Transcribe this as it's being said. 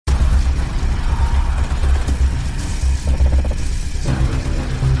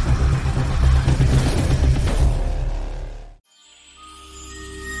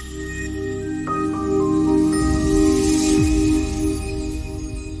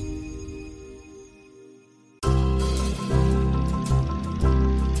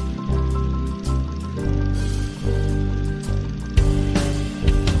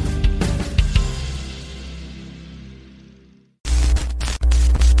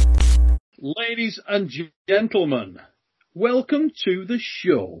Ladies and gentlemen, welcome to the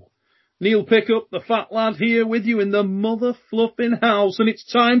show. Neil Pickup, the fat lad, here with you in the mother fluffing house, and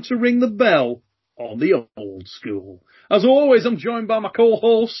it's time to ring the bell on the old school. As always, I'm joined by my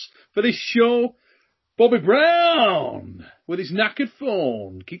co-hosts for this show, Bobby Brown, with his knackered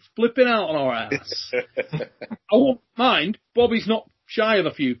phone, keeps flipping out on our ass. I won't mind, Bobby's not shy of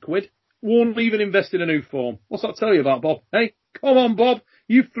a few quid, won't even invest in a new phone. What's that tell you about, Bob? Hey, come on, Bob.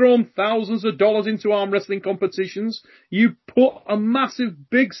 You've thrown thousands of dollars into arm wrestling competitions. You put a massive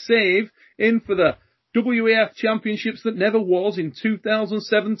big save in for the WAF championships that never was in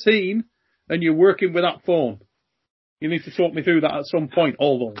 2017, and you're working with that phone. You need to talk me through that at some point,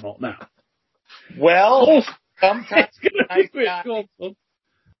 although not now. Well, sometimes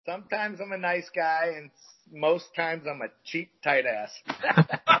I'm a nice guy, and most times I'm a cheap tight ass.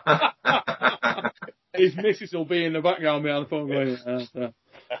 His missus will be in the background behind the phone going,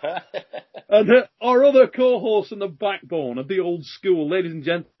 And our other co-host and the backbone of the old school, ladies and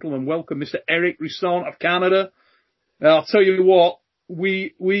gentlemen, welcome Mr. Eric Roussin of Canada. I'll tell you what,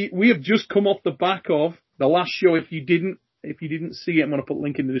 we have just come off the back of the last show. If you didn't see it, I'm going to put a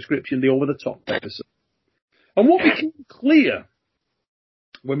link in the description, the Over the Top episode. And what became clear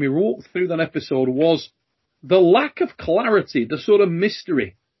when we walked through that episode was the lack of clarity, the sort of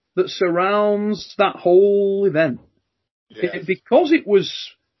mystery that surrounds that whole event. Yes. Because it was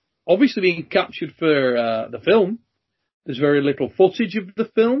obviously being captured for the film, there's very little footage of the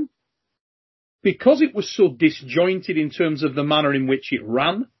film. Because it was so disjointed in terms of the manner in which it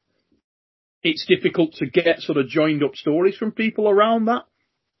ran, it's difficult to get sort of joined up stories from people around that.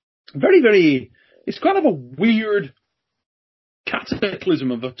 It's kind of a weird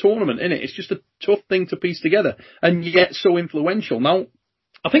cataclysm of a tournament, isn't it? It's just a tough thing to piece together, and yet so influential. Now,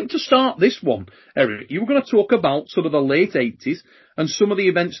 I think to start this one, Eric, you were going to talk about sort of the late 80s and some of the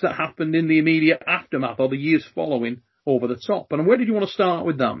events that happened in the immediate aftermath or the years following Over the Top. And where did you want to start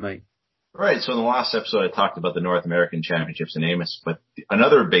with that, mate? Right. So in the last episode, I talked about the North American Championships in Amos, but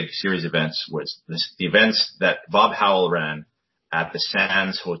another big series of events was the events that Bob Howell ran at the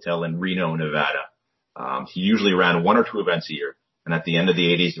Sands Hotel in Reno, Nevada. He usually ran one or two events a year. And at the end of the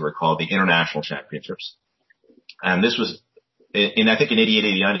 80s, they were called the International Championships. And this was, I think in 88,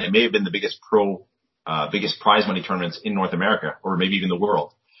 89, it may have been the biggest prize money tournaments in North America, or maybe even the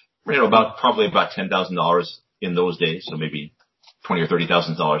world. Probably about $10,000 in those days. So maybe $20,000 or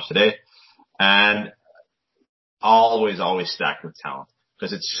 $30,000 today. And always stacked with talent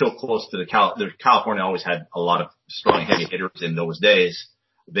because it's so close to California always had a lot of strong heavy hitters in those days.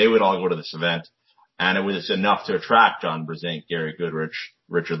 They would all go to this event. And it was enough to attract John Brzenk, Gary Goodrich,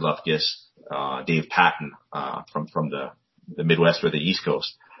 Richard Lufkis, Dave Patton, from the Midwest or the East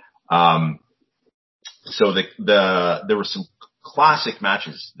Coast. So there were some classic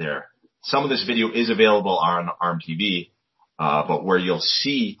matches there. Some of this video is available on ArmTV, but where you'll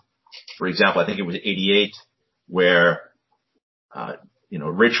see, for example, I think it was 88, where,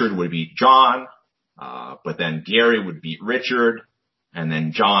 Richard would beat John, but then Gary would beat Richard, and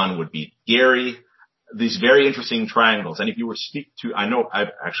then John would beat Gary. These very interesting triangles. And if you were I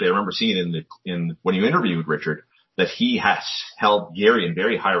remember seeing it in when you interviewed Richard, that he has held Gary in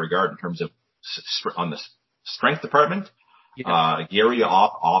very high regard in terms of on the strength department. Yeah. Gary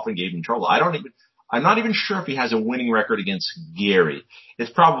often gave him trouble. I'm not even sure if he has a winning record against Gary.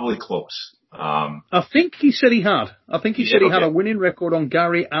 It's probably close. I think he said he had. He had a winning record on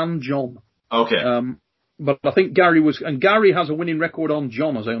Gary and John. Okay. But I think Gary has a winning record on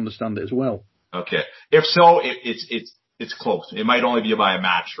John, as I understand it as well. Okay. If so, it's close. It might only be by a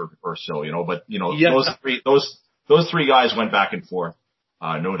match or so, but yeah. Those three guys went back and forth,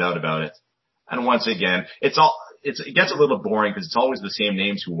 no doubt about it. And once again, it gets a little boring because it's always the same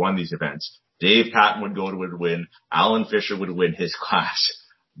names who won these events. Dave Patton would win. Alan Fisher would win his class.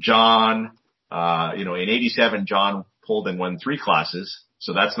 John, in 87, John pulled and won 3 classes.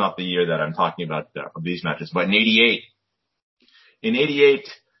 So that's not the year that I'm talking about of these matches. But in 88,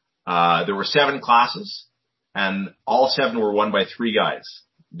 there were 7 classes, and all 7 were won by 3 guys.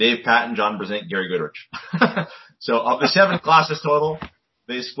 Dave Patton, John Brzenk, Gary Goodrich. So of the 7 classes total,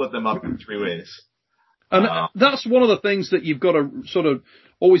 they split them up in 3 ways. And that's one of the things that you've got to sort of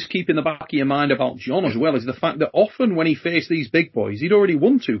always keep in the back of your mind about John as well, is the fact that often when he faced these big boys, he'd already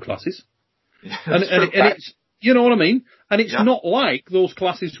won 2 classes. Yeah, and it's, you know what I mean? And it's not like those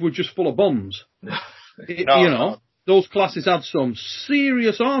classes were just full of bums. Those classes had some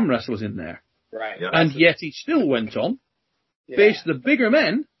serious arm wrestlers in there. Right. Yeah. And yet he still went on, faced the bigger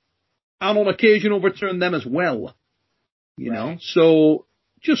men, and on occasion overturned them as well. You know, so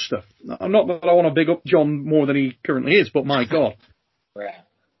just not that I want to big up John more than he currently is, but my God. Right.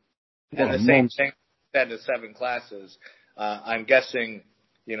 And the same thing said to 7 classes. I'm guessing,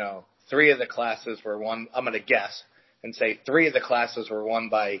 3 of the classes were won. I'm going to guess and say 3 of the classes were won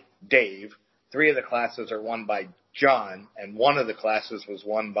by Dave. 3 of the classes are won by John, and 1 of the classes was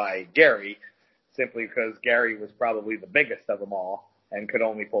won by Gary, simply because Gary was probably the biggest of them all and could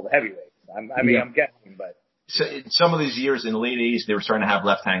only pull the heavyweights. I'm guessing, but. So in some of these years in the late 80s, they were starting to have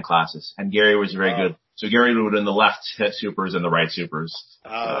left-hand classes, and Gary was very good. So Gary would in the left supers and the right supers.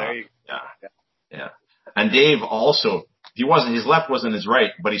 Oh, there you go. Yeah. And Dave also, his left wasn't his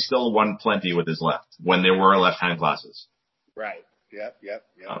right, but he still won plenty with his left when there were left-hand classes. Right. Yep.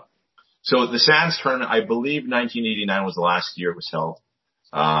 So the Sands tournament, I believe 1989 was the last year it was held.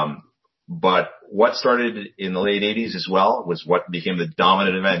 But what started in the late 80s as well was what became the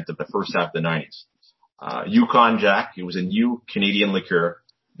dominant event of the first half of the 90s. Yukon Jack, it was a new Canadian liqueur.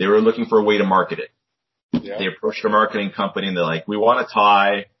 They were looking for a way to market it. Yeah. They approached a marketing company and they're like, we want to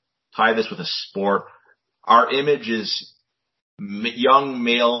tie this with a sport. Our image is young,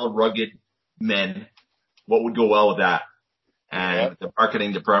 male, rugged men. What would go well with that? And the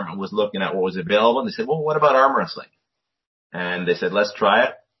marketing department was looking at what was available and they said, well, what about arm wrestling? And they said, let's try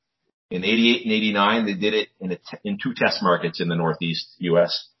it. In 88 and 89, they did it in 2 test markets in the Northeast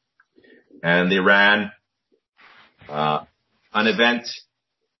U.S. And they ran an event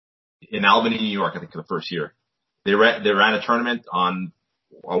in Albany, New York, I think, for the first year. They ran a tournament on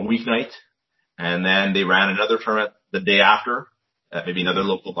a weeknight, and then they ran another tournament the day after at maybe another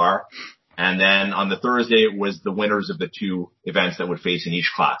local bar. And then on the Thursday, it was the winners of the 2 events that would face in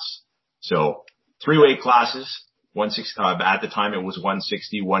each class. So 3 weight classes. 160, at the time it was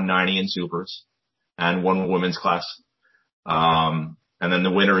 160, 190 in supers, and 1 women's class. And then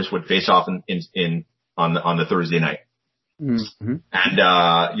the winners would face off on the Thursday night. Mm-hmm. And,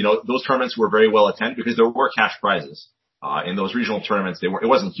 those tournaments were very well attended because there were cash prizes. In those regional tournaments, it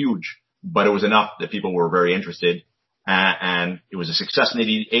wasn't huge, but it was enough that people were very interested. And it was a success in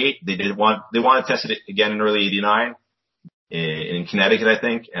 88. They want to test it again in early 89 in Connecticut, I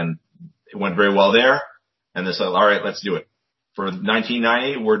think, and it went very well there. And they said, all right, let's do it. For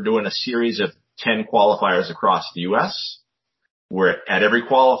 1990, we're doing a series of 10 qualifiers across the U.S. where at every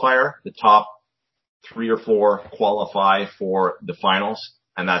qualifier, the top 3 or 4 qualify for the finals,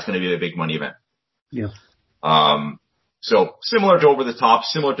 and that's going to be a big money event. Yeah. So similar to Over the Top,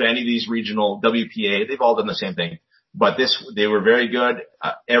 similar to any of these regional WPA, they've all done the same thing. But they were very good.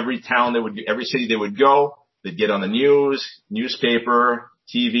 Every city they would go, they'd get on the news, newspaper,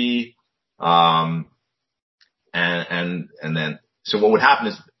 TV, and then, so what would happen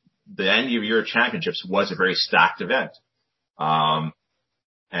is the end of year championships was a very stacked event. And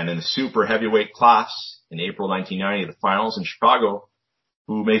in the super heavyweight class in April 1990, the finals in Chicago,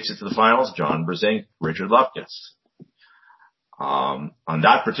 who makes it to the finals? John Brzenk, Richard Lufkus. On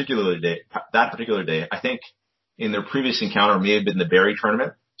that particular day, I think in their previous encounter may have been the Barrie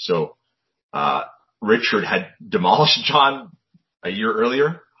tournament. So, Richard had demolished John a year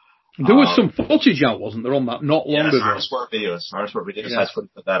earlier. There was some footage out, wasn't there, on that not long ago? Armsport videos has put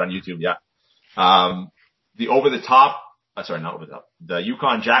that on YouTube, yeah. The Over the Top, not Over the Top, the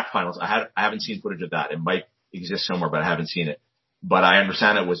Yukon Jack finals, I haven't seen footage of that. It might exist somewhere, but I haven't seen it. But I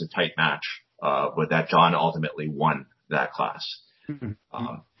understand it was a tight match, but that John ultimately won that class.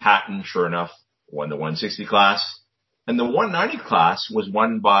 Hatton, sure enough, won the 160 class. And the 190 class was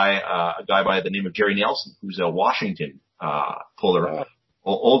won by a guy by the name of Jerry Nelson, who's a Washington puller.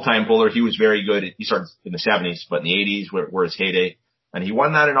 Old-time puller. He was very good. He started in the 70s, but in the 80s were his heyday. And he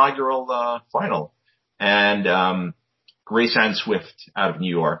won that inaugural final. And Grace Ann Swift out of New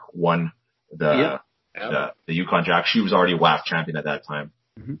York won the Yukon Jack. She was already WAF champion at that time.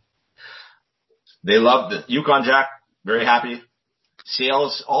 Mm-hmm. They loved the Yukon Jack. Very happy.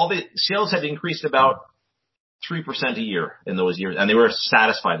 Sales had increased about 3% a year in those years. And they were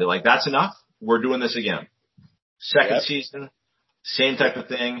satisfied. They're like, that's enough. We're doing this again. Second season. Same type of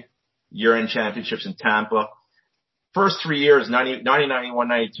thing. Year-end championships in Tampa. First 3 years, 90, 91,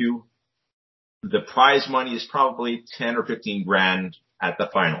 92, the prize money is probably 10 or 15 grand at the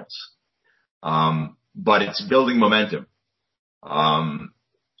finals. But it's building momentum.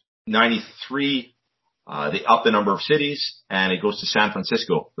 93, they up the number of cities and it goes to San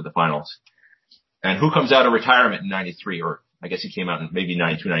Francisco for the finals. And who comes out of retirement in 93? Or I guess he came out in maybe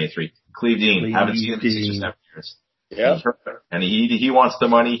 92, 93. Cleve Dean. Haven't seen him in 6 or 7 years. Yeah. And he wants the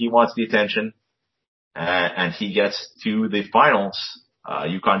money, he wants the attention, and he gets to the finals,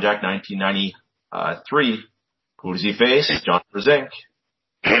 Yukon Jack 1993. Who does he face? John Brzenk.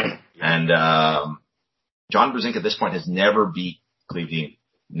 And, John Brzenk at this point has never beat Cleve Dean.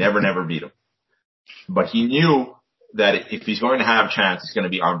 Never beat him. But he knew that if he's going to have a chance, it's going to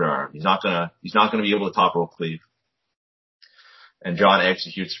be arm to arm. He's not going to be able to top rope Cleve. And John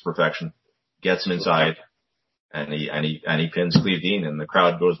executes to perfection, gets him inside, and he pins Cleve Dean, and the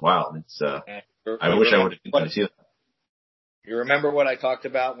crowd goes wild. It's I wish I would have been to see that. You remember what I talked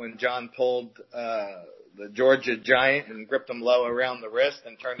about when John pulled the Georgia Giant and gripped him low around the wrist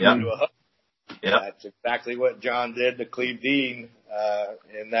and turned him into a hook? Yeah, that's exactly what John did to Cleve Dean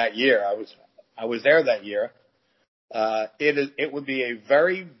in that year. I was there that year. It would be a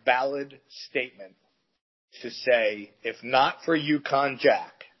very valid statement to say, if not for Yukon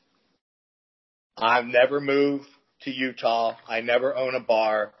Jack, I've never moved to Utah, I never own a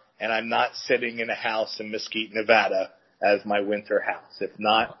bar, and I'm not sitting in a house in Mesquite, Nevada as my winter house, if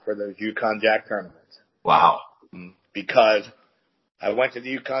not for those Yukon Jack tournaments. Wow. Because I went to the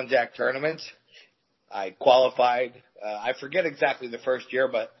Yukon Jack tournaments, I qualified, I forget exactly the first year,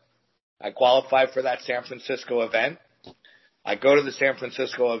 but I qualified for that San Francisco event. I go to the San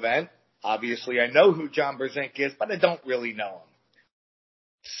Francisco event. Obviously, I know who John Brzenk is, but I don't really know him.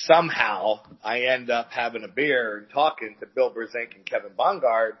 Somehow, I end up having a beer and talking to Bill Brzenk and Kevin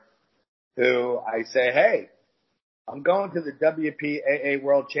Bongard, who I say, hey, I'm going to the WPAA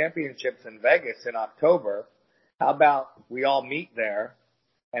World Championships in Vegas in October. How about we all meet there?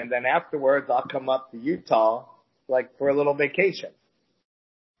 And then afterwards, I'll come up to Utah, for a little vacation.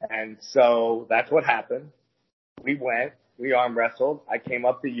 And so that's what happened. We went. We arm wrestled. I came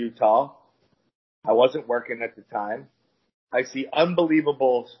up to Utah. I wasn't working at the time. I see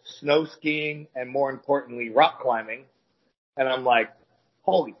unbelievable snow skiing and, more importantly, rock climbing. And I'm like,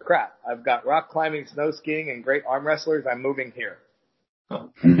 holy crap, I've got rock climbing, snow skiing, and great arm wrestlers. I'm moving here. I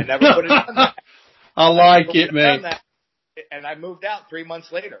never would have done that. I like it, man. And I moved out 3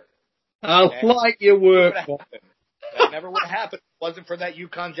 months later. I like your work. That never would have happened if it wasn't for that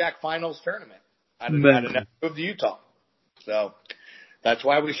Yukon Jack Finals tournament. I'd have never moved to Utah. So that's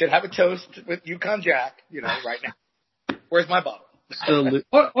why we should have a toast with Yukon Jack, right now. Where's my bottle?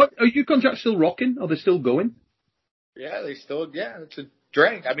 Are Yukon Jack still rocking? Are they still going? Yeah, it's a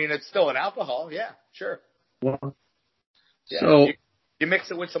drink. I mean, it's still an alcohol. Yeah, sure. Wow. Yeah, so you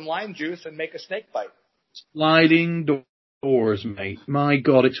mix it with some lime juice and make a snake bite. Sliding doors, mate. My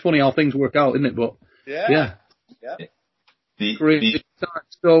God, it's funny how things work out, isn't it? But yeah.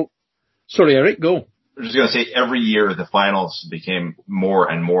 So, sorry, Eric, go. I was just going to say, every year the finals became more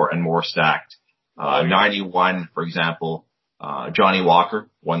and more and more stacked. 91, for example, Johnny Walker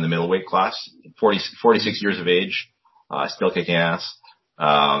won the middleweight class, 46 years of age, still kicking ass.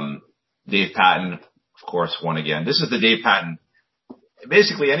 Dave Patton, of course, won again. This is the Dave Patton.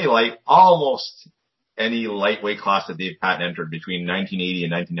 Basically, almost any lightweight class that Dave Patton entered between 1980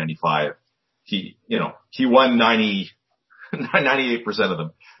 and 1995, he won 98% of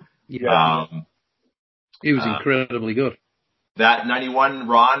them. Yeah. He was incredibly good. That 91,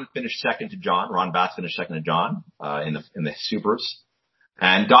 Ron finished second to John. Ron Bass finished second to John, in the supers.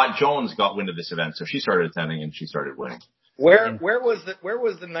 And Dot Jones got wind of this event, so she started attending and she started winning. Where was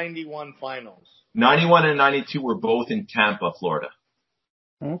the 91 finals? 91 and 92 were both in Tampa, Florida.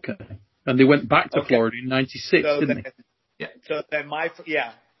 Okay. And they went back to Florida in 96, didn't they? Yeah. So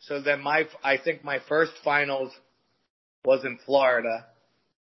then I think my first finals was in Florida.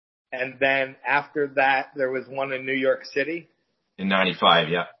 And then after that, there was one in New York City. In 95,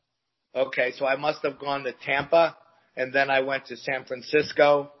 yeah. Okay, so I must have gone to Tampa, and then I went to San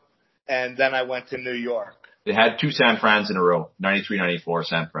Francisco, and then I went to New York. They had two San Frans in a row, 93, 94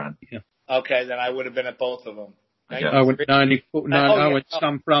 San Fran. Yeah. Okay, then I would have been at both of them. I went 94, I went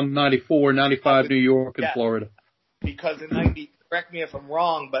San Fran 94, 95 New York, and Florida. Because in 90, correct me if I'm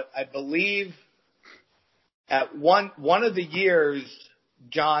wrong, but I believe at one of the years,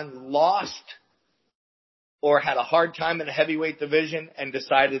 John lost or had a hard time in the heavyweight division and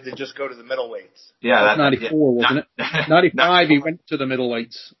decided to just go to the middleweights. Yeah, that's 94, wasn't it? 95, he went to the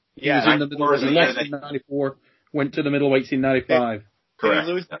middleweights. He was in the middleweights. He lost in 94, went to the middleweights in 95. Did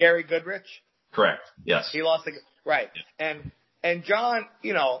he lose to Gary Goodrich? Correct. Yes. He lost right. And John,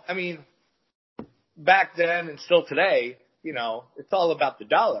 I mean, back then and still today, it's all about the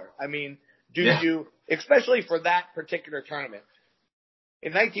dollar. I mean, you, especially for that particular tournament,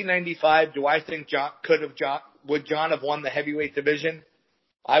 in 1995, do I think would John have won the heavyweight division?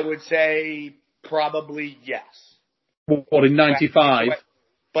 I would say probably yes. What, in 95?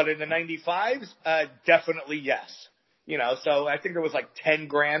 But in the 95s, definitely yes. So I think there was like 10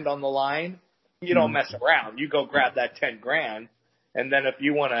 grand on the line. You don't mess around. You go grab that 10 grand. And then if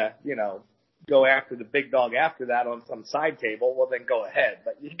you want to, go after the big dog after that on some side table, well, then go ahead.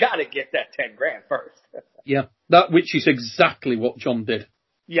 But you got to get that 10 grand first. Yeah, which is exactly what John did.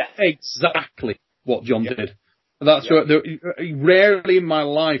 Yeah. Exactly what John did. That's what, rarely in my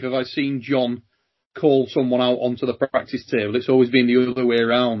life have I seen John call someone out onto the practice table. It's always been the other way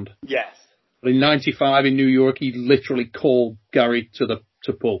around. Yes. But in '95 in New York, he literally called Gary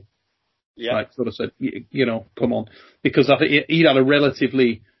to pull. Yeah. Like, sort of said, you know, come on. Because I think he'd had a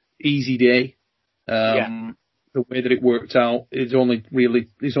relatively easy day. The way that it worked out, his only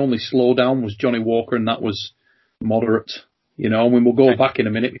slowdown was Johnny Walker, and that was moderate. You know, and we'll go back in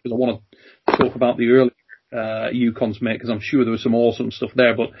a minute because I want to talk about the early Yukon's mate, because I'm sure there was some awesome stuff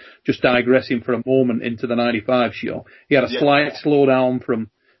there. But just digressing for a moment into the '95 show, he had a slight slowdown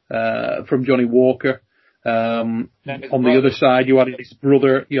from Johnny Walker. On the other side, you had his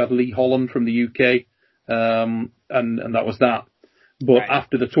brother, you had Lee Holland from the UK, and that was that. But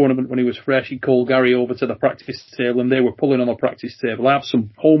after the tournament, when he was fresh, he called Gary over to the practice table, and they were pulling on the practice table. I have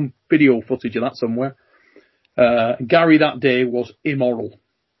some home video footage of that somewhere. Gary that day was immoral.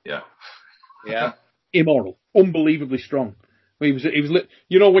 Yeah. Immoral. Unbelievably strong. He was,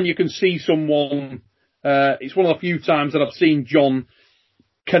 you know, when you can see someone, it's one of the few times that I've seen John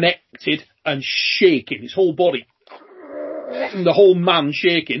connected and shaking, his whole body, the whole man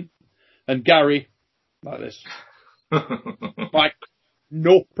shaking, and Gary like this, like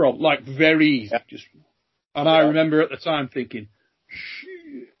no problem, like very easy, just. And I remember at the time thinking,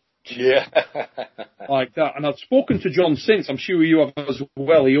 shit, like that. And I've spoken to John since. I'm sure you have as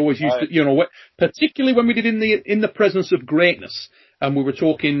well. He always used to, you know, particularly when we did in the presence of greatness, and we were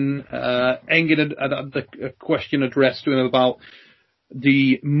talking. Engin had the question addressed to him about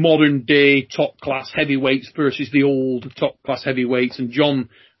the modern day top class heavyweights versus the old top class heavyweights, and John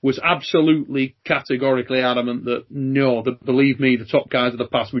was absolutely categorically adamant that no, believe me, the top guys of the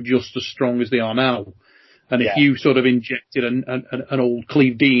past were just as strong as they are now. And if you sort of injected an old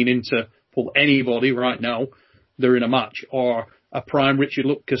Cleve Dean into pull anybody right now, they're in a match, or a prime Richard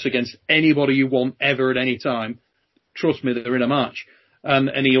Lucas against anybody you want ever at any time, trust me, they're in a match.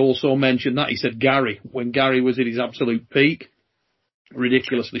 And he also mentioned that, he said Gary, when Gary was at his absolute peak,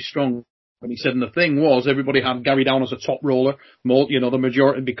 ridiculously strong. And he said, and the thing was, everybody had Gary down as a top roller, more, you know, the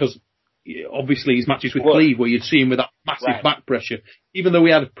majority, because obviously his matches with Cleve, where you'd see him with that massive back pressure, even though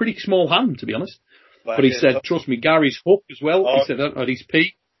he had a pretty small hand, to be honest. But he said, trust me, Gary's hook as well, he said, at his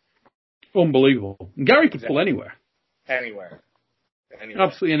peak, unbelievable. And Gary could pull anywhere. Anywhere.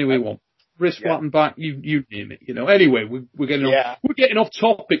 Absolutely anywhere you want. Wrist flat and back, you name it, you know. Anyway, we're getting off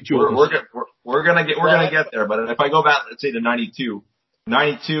topic, Jordan. We're gonna get there, but if I go back, let's say to 92,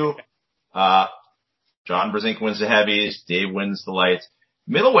 John Brzezinski wins the heavies, Dave wins the lights.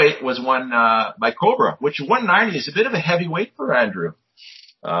 Middleweight was won by Cobra, which 190 is a bit of a heavyweight for Andrew.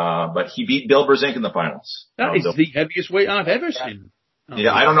 But he beat Bill Brzezinski in the finals. That is the heaviest weight I've ever seen.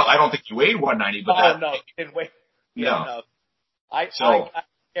 Yeah, I don't know. I don't think he weighed 190, but no, he didn't weigh. No. I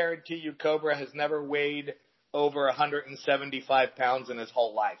guarantee you, Cobra has never weighed over 175 pounds in his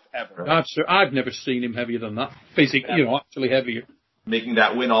whole life, ever. I've never seen him heavier than that. Physically, you know, actually heavier. Making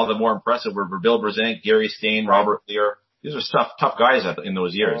that win all the more impressive were Bill Brzezinski, Gary Stain, Robert Lear. These are tough guys in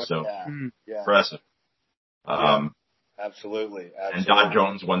those years, so impressive. Absolutely. And Dot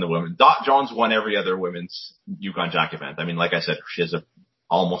Jones won the women. Dot Jones won every other women's Yukon Jack event. I mean, like I said, she has a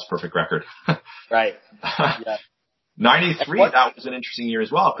almost perfect record. Right. 93, that was an interesting year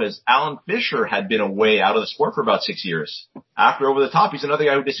as well, because Alan Fisher had been away out of the sport for about 6 years. After Over the Top, he's another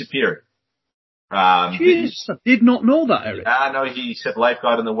guy who disappeared. Jeez, I did not know that, Eric. No, he said life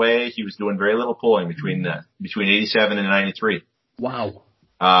got in the way. He was doing very little pulling between 87 and 93. Wow.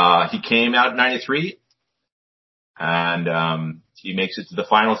 He came out in 93, and he makes it to the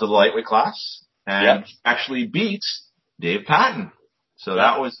finals of the lightweight class, and actually beats Dave Patton. So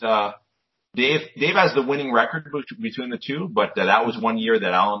that was Dave has the winning record between the two, but that was one year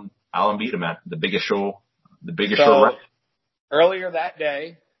that Alan beat him at the biggest show. Show. Earlier that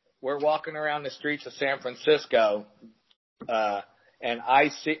day, we're walking around the streets of San Francisco, and I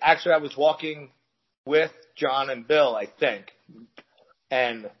was walking with John and Bill, I think,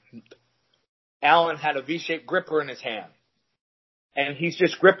 and Alan had a V-shaped gripper in his hand, and he's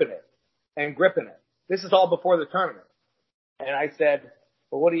just gripping it. This is all before the tournament. And I said,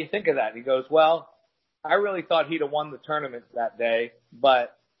 well, what do you think of that? And he goes, well, I really thought he'd have won the tournament that day,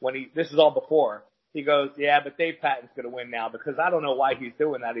 but this is all before. He goes, yeah, but Dave Patton's going to win now because I don't know why he's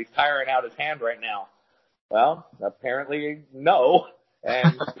doing that. He's tiring out his hand right now. Well, apparently no.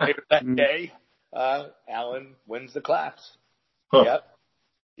 And later that day, Alan wins the class. Huh.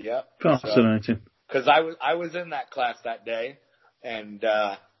 Yep. Fascinating. Because I was in that class that day, and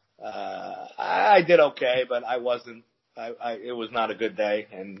I did okay, but I wasn't. It was not a good day,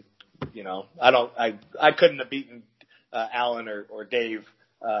 and you know, I couldn't have beaten Alan or Dave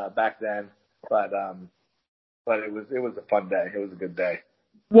back then. But But it was a fun day. It was a good day.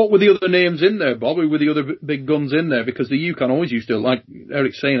 What were the other names in there, Bob? Who were the other big guns in there? Because the Yukon always used to, like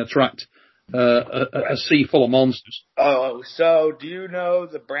Eric's saying, attract a sea full of monsters. Oh, so do you know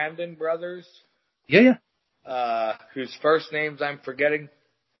the Brandon brothers? Yeah. Whose first names I'm forgetting.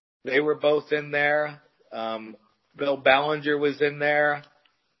 They were both in there. Bill Ballinger was in there.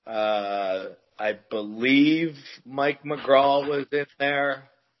 I believe Mike McGraw was in there.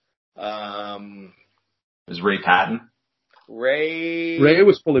 Was Ray Patton? Ray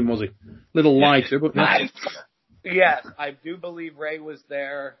was pulling, was he? Little lighter, but yes, I do believe Ray was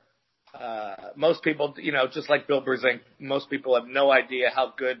there. Most people, just like Bill Berzink, most people have no idea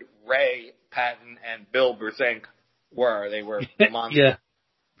how good Ray Patton and Bill Berzink were. They were monsters.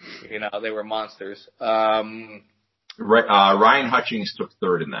 Yeah. They were monsters. Ryan Hutchings took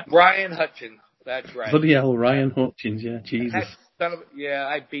third in that. Ryan Hutchins, that's right. Bloody hell, Ryan Hutchins, yeah, Jesus.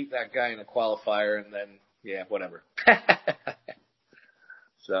 I beat that guy in a qualifier, and then, whatever.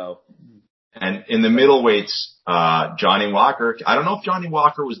 So. And in the middleweights, Johnny Walker, I don't know if Johnny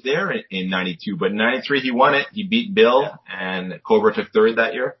Walker was there in 92, but in 93 he won it. He beat Bill, and Cobra took third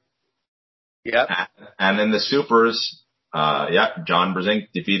that year. Yep. And in the supers, John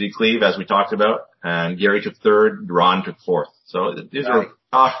Brezink defeated Cleve, as we talked about, and Gary took third, Ron took fourth. So these are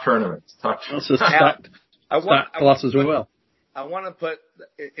tough tournaments. That's a stacked class as well. I want to put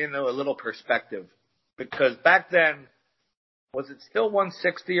into a little perspective, because back then, was it still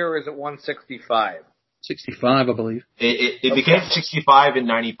 160 or is it 165? 65, I believe. It became 65 in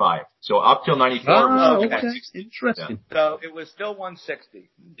 95. So up till 94. Okay. Interesting. Yeah. So it was still 160.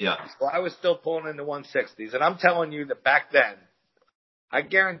 Yeah. So I was still pulling into 160s. And I'm telling you that back then, I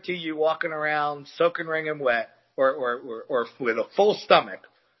guarantee you walking around soaking wringing wet or with a full stomach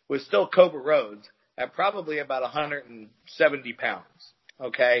was still Cobra Rhodes at probably about 170 pounds.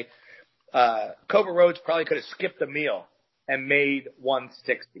 Okay. Cobra Rhodes probably could have skipped a meal and made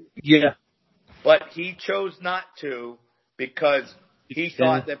 160. Yeah. But he chose not to, because he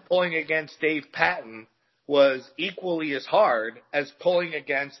thought that pulling against Dave Patton was equally as hard as pulling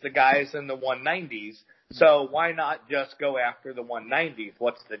against the guys in the 190s. So why not just go after the 190s?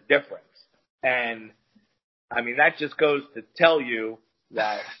 What's the difference? And I mean, that just goes to tell you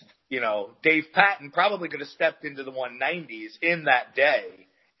that, Dave Patton probably could have stepped into the 190s in that day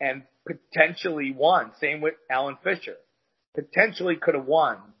and potentially won. Same with Alan Fisher. Potentially could have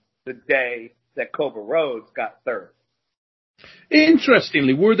won the day that Cobra Rhodes got third.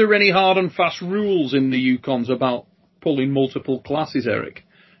 Interestingly, were there any hard and fast rules in the Yukons about pulling multiple classes, Eric?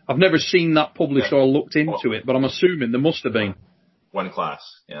 I've never seen that published or looked into it, but I'm assuming there must have been. One class,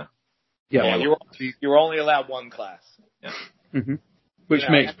 yeah. Yeah, you were only allowed one class. Yeah. Mm-hmm. Which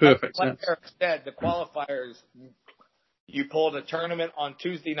makes perfect sense. Like Eric said, the qualifiers, you pulled a tournament on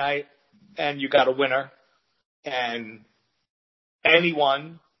Tuesday night and you got a winner, and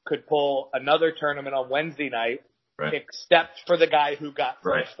anyone could pull another tournament on Wednesday night, except for the guy who got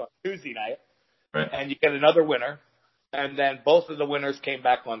first on Tuesday night, and you get another winner, and then both of the winners came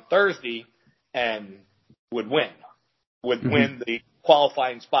back on Thursday and would win the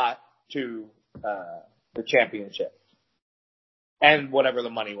qualifying spot to the championship, and whatever the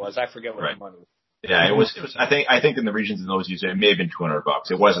money was. I forget what the money was. Yeah, it was. I think in the regions in those years, it may have been $200.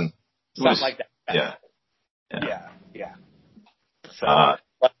 It wasn't. Something like that. Yeah. So,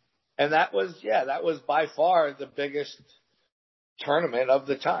 and that was by far the biggest tournament of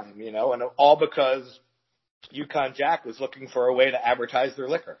the time, and all because Yukon Jack was looking for a way to advertise their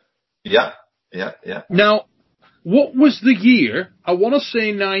liquor. Yeah. Now, what was the year, I want to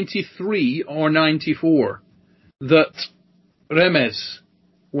say 93 or 94, that Remez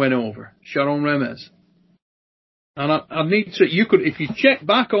went over, Sharon Remez? And I need to, if you check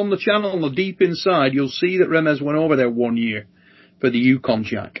back on the channel on the deep inside, you'll see that Remez went over there one year for the Yukon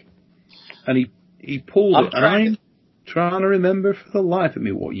Jack. And he pulled it. And I'm trying to remember for the life of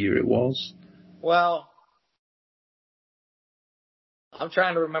me what year it was. Well, I'm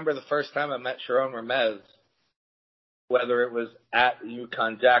trying to remember the first time I met Sharon Remez, whether it was at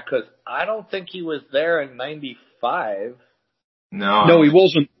Yukon Jack, because I don't think he was there in 95. No, he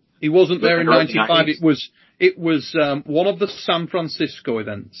wasn't. He wasn't there in 95. It was one of the San Francisco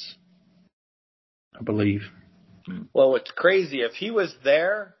events, I believe. Well, it's crazy. If he was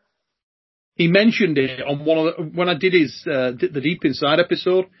there, he mentioned it on one of when I did his the Deep Inside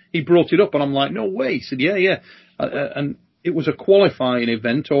episode. He brought it up, and I'm like, no way. He said, yeah. And it was a qualifying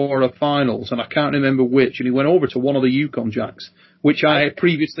event or a finals, and I can't remember which. And he went over to one of the Yukon Jacks, which I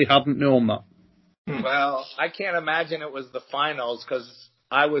previously hadn't known that. Well, I can't imagine it was the finals, because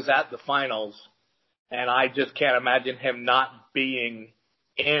I was at the finals, and I just can't imagine him not being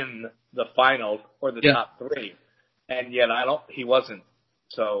in the final or the top three, and yet he wasn't.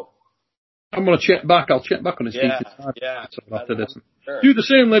 So I'm going to check back. I'll check back on his deep inside after this. Sure. Do the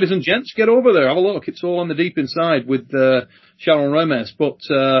same, ladies and gents. Get over there. Have a look. It's all on the deep inside with Sharon Remes. But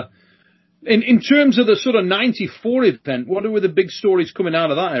in terms of the sort of 94 event, what were the big stories coming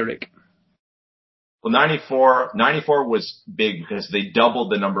out of that, Eric? Well, 94 was big because they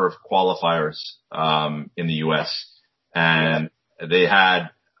doubled the number of qualifiers in the U.S. and they had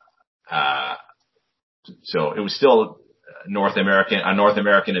so it was still a North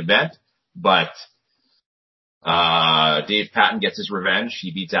American event, but Dave Patton gets his revenge.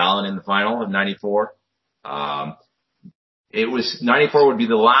 He beats Allen in the final of 94. It was 94 would be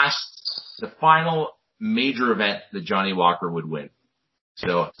the final major event that Johnny Walker would win.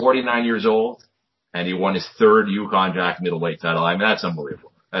 So 49 years old. And he won his third Yukon Jack middleweight title. I mean, that's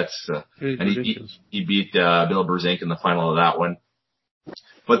unbelievable. That's and he beat Bill Brzezinski in the final of that one.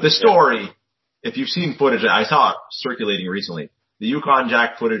 But the story, if you've seen footage, I saw it circulating recently. The Yukon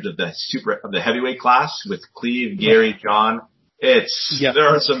Jack footage of the heavyweight class with Cleve, Gary, John. There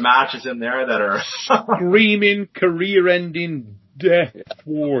are some matches in there that are screaming, career-ending death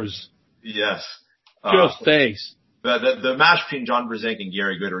wars. Yes, just face. The match between John Brzezinski and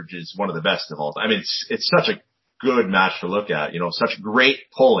Gary Goodrich is one of the best of all time. I mean, it's such a good match to look at, such great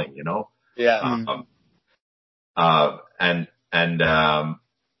pulling, Yeah.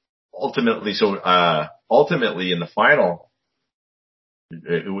 Ultimately in the final,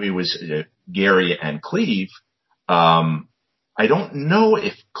 it was Gary and Cleve. I don't know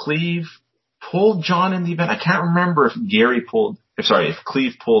if Cleve pulled John in the event. I can't remember if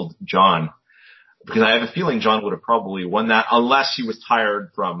Cleve pulled John. Because I have a feeling John would have probably won that unless he was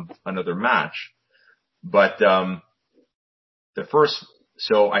tired from another match. But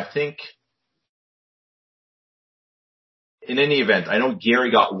so I think in any event, I know Gary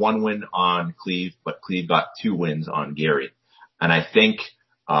got one win on Cleve, but Cleve got 2 wins on Gary. And I think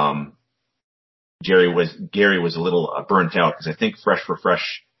Gary was a little burnt out because I think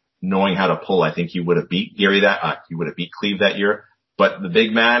fresh, knowing how to pull, I think he would have beat he would have beat Cleve that year. But the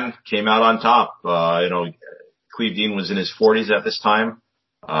big man came out on top. Cleve Dean was in his 40s at this time.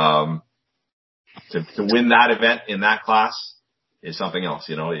 To win that event in that class is something else.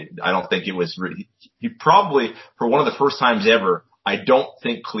 I don't think it was he probably, for one of the first times ever, I don't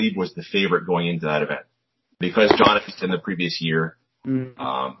think Cleve was the favorite going into that event because John had in the previous year.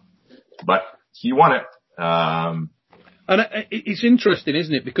 But he won it. And it's interesting,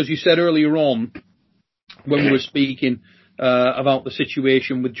 isn't it? Because you said earlier on when we were speaking about the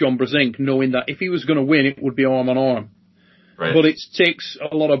situation with John Brzezinski, knowing that if he was going to win, it would be arm on arm. Right. But it takes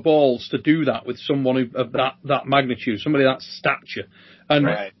a lot of balls to do that with someone of that magnitude, somebody of that stature.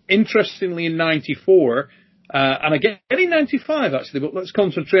 And interestingly, in 94, and again in 95 actually, but let's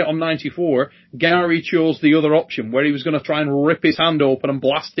concentrate on 94, Gary chose the other option where he was going to try and rip his hand open and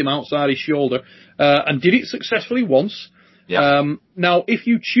blast him outside his shoulder, and did it successfully once. Yeah. Now, if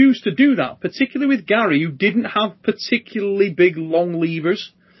you choose to do that, particularly with Gary, who didn't have particularly big, long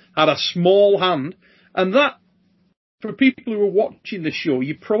levers, had a small hand, and that, for people who are watching the show,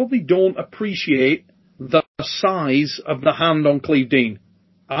 you probably don't appreciate the size of the hand on Cleve Dean.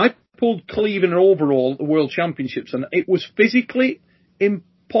 I pulled Cleve in an overall at the World Championships, and it was physically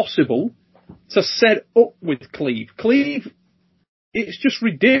impossible to set up with Cleve. Cleve, it's just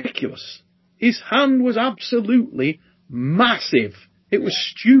ridiculous. His hand was absolutely massive. It was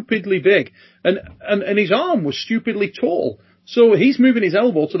stupidly big. And his arm was stupidly tall. So he's moving his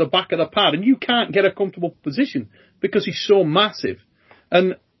elbow to the back of the pad and you can't get a comfortable position because he's so massive.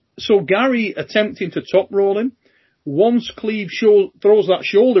 And so Gary attempting to top roll him, once Cleve throws that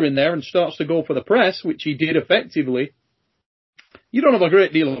shoulder in there and starts to go for the press, which he did effectively, you don't have a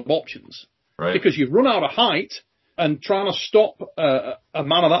great deal of options. Right. Because you've run out of height and trying to stop a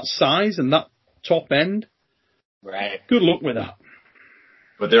man of that size and that top end. Right. Good luck with that.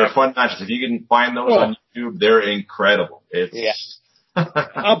 But they're fun matches. If you can find those on YouTube, they're incredible. It's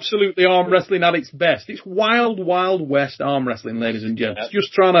absolutely arm wrestling at its best. It's wild, wild west arm wrestling, ladies and gents.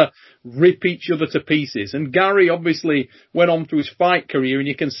 Just trying to rip each other to pieces. And Gary obviously went on through his fight career, and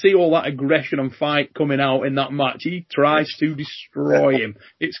you can see all that aggression and fight coming out in that match. He tries to destroy him.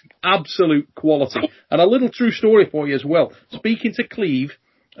 It's absolute quality. And a little true story for you as well. Speaking to Cleve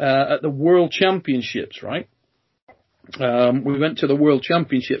at the World Championships, right? We went to the World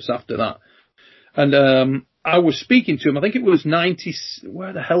Championships after that. And I was speaking to him, I think it was 90,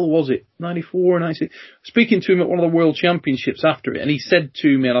 where the hell was it? 94, 90. Speaking to him at one of the World Championships after it, and he said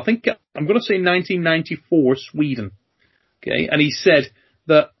to me, and I think, I'm going to say 1994, Sweden. Okay, and he said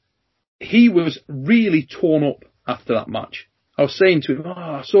that he was really torn up after that match. I was saying to him,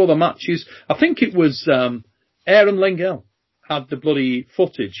 I saw the matches. I think it was Aaron Lengel had the bloody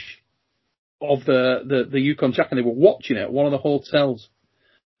footage of the Yukon Jack, and they were watching it at one of the hotels,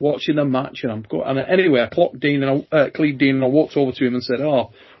 watching the match. And anyway, I clocked Dean and Cleve Dean, and I walked over to him and said,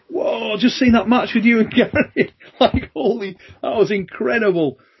 "Oh, whoa, just seen that match with you and Gary. Like, holy, that was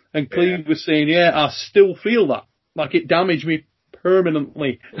incredible." And Cleve was saying, "Yeah, I still feel that. Like, it damaged me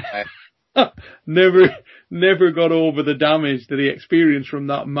permanently." Never got over the damage that he experienced from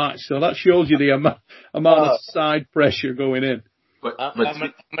that match. So that shows you the amount of side pressure going in. But how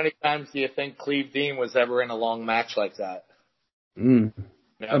many times do you think Cleve Dean was ever in a long match like that? And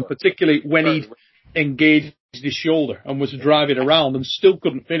particularly when he engaged his shoulder and was driving around and still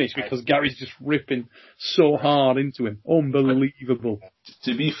couldn't finish because Gary's just ripping so hard into him. Unbelievable.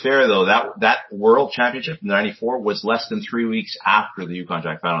 To be fair, though, that World Championship in '94 was less than 3 weeks after the Yukon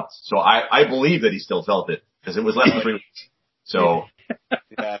Jack finals. So I believe that he still felt it because it was less than 3 weeks. So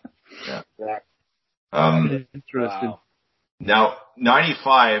yeah. Interesting. Wow. Now,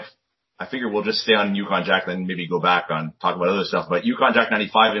 '95, I figure we'll just stay on Yukon Jack, then maybe go back on talk about other stuff. But Yukon Jack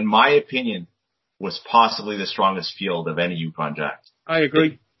 '95, in my opinion, was possibly the strongest field of any Yukon Jack. I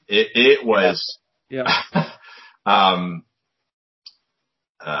agree. It was. Yeah.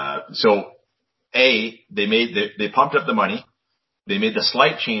 So they pumped up the money. They made the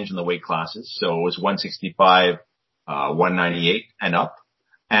slight change in the weight classes. So it was 165, 198 and up,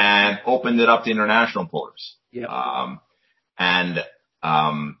 and opened it up to international pullers. Yeah.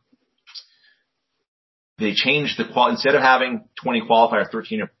 They changed instead of having 20 qualifiers,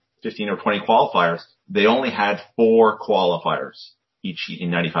 13 or 15 or 20 qualifiers, they only had 4 qualifiers each in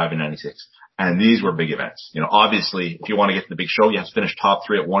 '95 and '96. And these were big events. You know, obviously, if you want to get to the big show, you have to finish top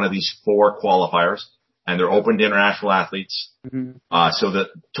 3 at one of these 4 qualifiers, and they're open to international athletes. Mm-hmm. So that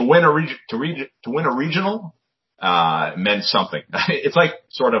to win a regional meant something. It's like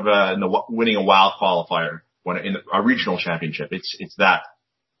sort of winning a wild qualifier in a regional championship. It's that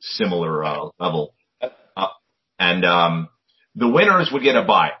similar level. The winners would get a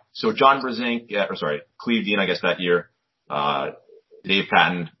bye. So John Brezink, Cleve Dean, I guess that year, Dave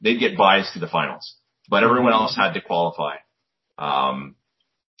Patton, they'd get buys to the finals, but everyone else had to qualify.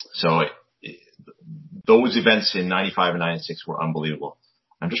 Those events in '95 and '96 were unbelievable.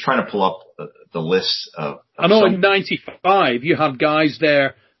 I'm just trying to pull up the list of I know in '95 you had guys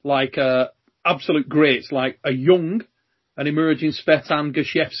there like absolute greats, like a young and emerging Svetan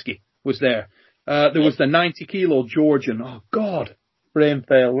Gashevsky was there. There was the 90 kilo Georgian. Oh God, brain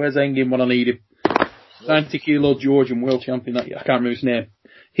fail. Where's Engin when I need him? 90 kilo Georgian world champion. I can't remember his name.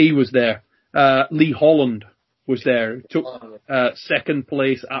 He was there. Lee Holland was there. He took second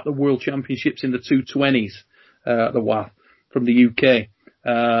place at the world championships in the 220s, the WAF from the UK.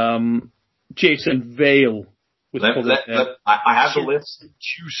 Jason Vale was there. I have the list.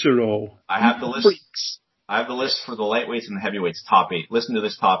 Chusero. I have the list. Freaks. I have the list for the lightweights and the heavyweights, top 8. Listen to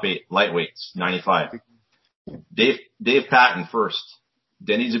this top 8. Lightweights, '95. Dave Patton first.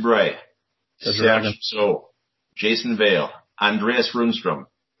 Denis Debray. Serge So. Jason Vale. Andreas Rundstrom.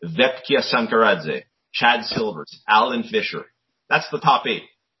 Vepkia Sankaradze. Chad Silvers. Alan Fisher. That's the top 8.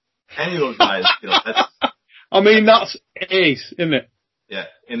 Any of those guys, that's... I mean, that's ace, isn't it? Yeah.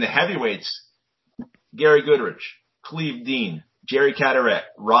 In the heavyweights, Gary Goodrich. Cleve Dean. Jerry Caderet.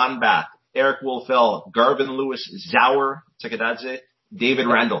 Ron Bath. Eric Wolfell, Garvin Lewis, Zauer Tsekadadze, David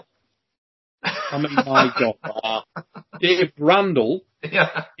Randall. I mean, my God. Dave Randall.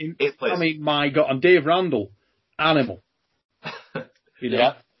 Yeah. 8th place. I mean, my God. And Dave Randall, animal. You know?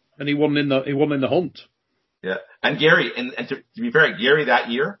 Yeah. And he wasn't in the hunt. Yeah. And Gary, and to be fair, Gary that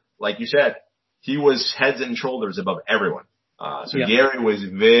year, like you said, he was heads and shoulders above everyone. Gary was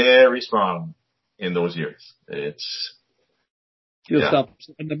very strong in those years.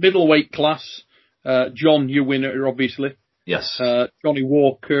 In the middleweight class, John, your winner, obviously. Yes. Johnny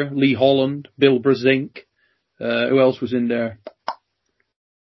Walker, Lee Holland, Bill Brezink. Who else was in there?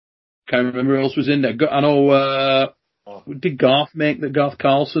 Can't remember who else was in there. I know, did Garth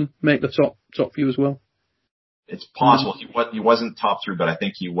Carlson make the top few as well? It's possible. He wasn't top 3, but I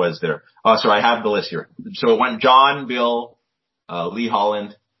think he was there. Oh, so I have the list here. So it went John, Bill, Lee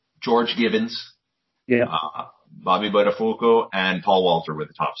Holland, George Gibbons. Yeah. Bobby Botafogo and Paul Walter were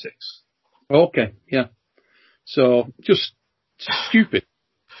the top 6. Okay, yeah. So, just stupid.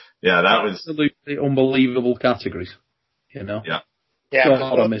 Yeah, that was... Absolutely unbelievable categories, you know? Yeah. Yeah,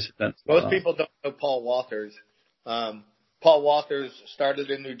 most people don't know Paul Walters. Paul Walters started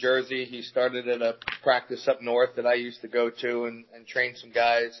in New Jersey. He started at a practice up north that I used to go to and train some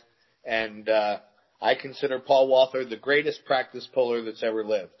guys. And I consider Paul Walter the greatest practice puller that's ever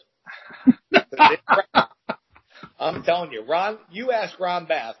lived. I'm telling you, you ask Ron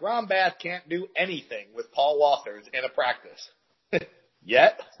Bath. Ron Bath can't do anything with Paul Walters in a practice.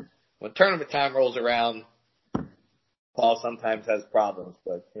 Yet, when tournament time rolls around, Paul sometimes has problems.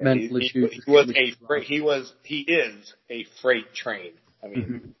 But he is a freight train. I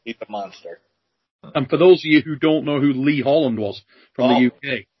mean, he's a monster. And for those of you who don't know who Lee Holland was from the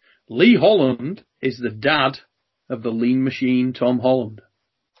UK, Lee Holland is the dad of the Lean Machine Tom Holland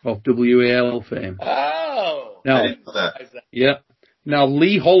of WAL fame. Oh! Now, I didn't know that. yeah. Now,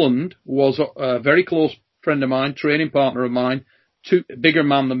 Lee Holland was a very close friend of mine, training partner of mine, bigger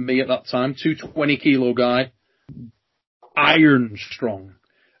man than me at that time, 220-kilo guy, iron strong.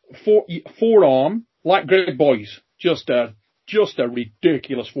 Forearm, like Greg Boyce, just a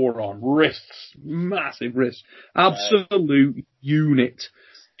ridiculous forearm. Wrists, massive wrists. Absolute unit.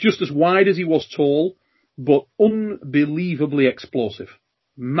 Just as wide as he was tall, but unbelievably explosive.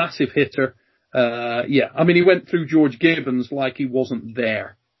 Massive hitter. I mean, he went through George Gibbons like he wasn't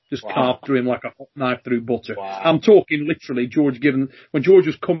there. Just carved through him like a hot knife through butter. Wow. I'm talking literally George Gibbons. When George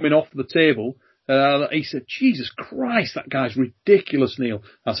was coming off the table, he said, Jesus Christ, that guy's ridiculous, Neil.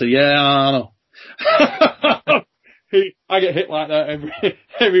 I said, yeah, I know. I get hit like that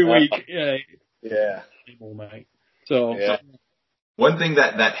every week. Yeah. Mate. So, one thing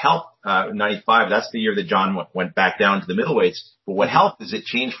that helped, 95, that's the year that John went back down to the middleweights. But what helped is it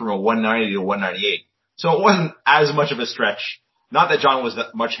changed from a 190 to 198. So it wasn't as much of a stretch. Not that John was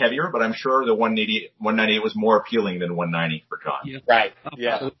that much heavier, but I'm sure the 198 was more appealing than 190 for John. Yeah. Right.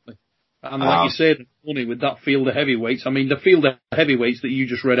 Absolutely. And like you said, funny with that field of heavyweights. I mean, the field of heavyweights that you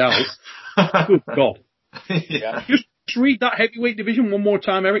just read out. Good God. Yeah. Just read that heavyweight division one more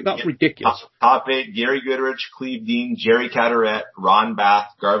time, Eric. That's ridiculous. Top 8, Gary Goodrich, Cleve Dean, Jerry Cadorette, Ron Bath,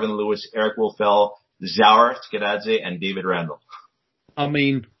 Garvin Lewis, Eric Wolfell, Zaur Skadadze, and David Randall. I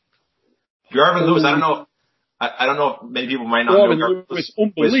mean, Garvin Lewis, I don't know if many people might not know. Garvin Lewis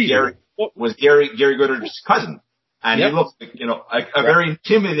was Gary Goodrich's cousin. And he looked like, a very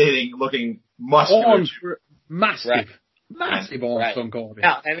intimidating looking muscular. Arms were massive. Massive arms on Garvin.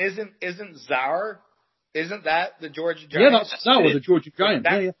 Now, and isn't Zaur, isn't that the Georgia Giant? Yeah, that's Zaur, the Georgia Giant.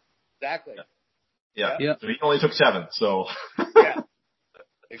 Yeah. Exactly. Yeah. So he only took 7th, so. Yeah.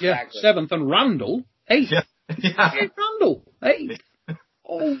 Exactly. Yeah, 7th and Randall, 8th. Yeah. Randall, 8th.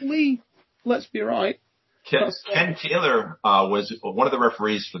 Holy, let's be right. Ken Taylor was one of the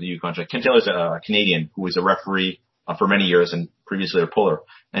referees for the Yukon. Ken Taylor's a Canadian who was a referee for many years and previously a puller.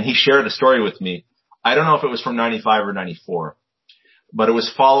 And he shared a story with me. I don't know if it was from 95 or 94, but it was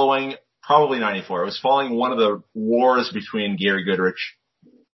following, probably 94. It was following one of the wars between Gary Goodrich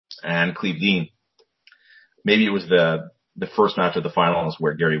and Cleve Dean. Maybe it was the first match of the finals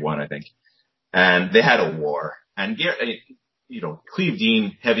where Gary won, I think. And they had a war. And Gary, Cleve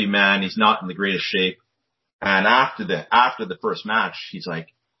Dean, heavy man, he's not in the greatest shape. And after the first match, he's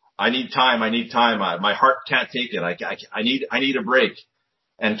like, I need time. My heart can't take it. I need a break.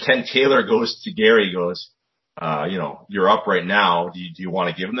 And Ken Taylor goes to Gary, you're up right now. Do you want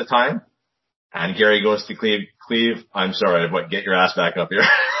to give him the time? And Gary goes to Cleve, I'm sorry, but get your ass back up here.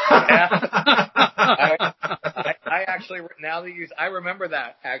 I actually, now that I remember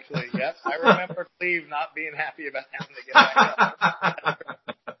that, actually. Yes, I remember Cleve not being happy about having to get back up.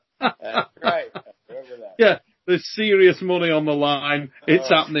 That's right. I remember that. Yeah, there's serious money on the line. It's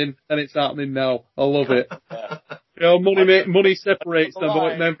happening, and it's happening now. I love it. Yeah. Money separates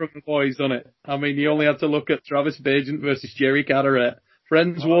the men from the boys, doesn't it? I mean, you only had to look at Travis Bagent versus Jerry Cadorette.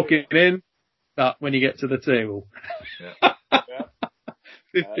 Friends walking in, that when you get to the table. Yeah.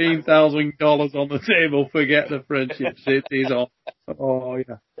 $15,000 on the table. Forget the friendship. It is off. Oh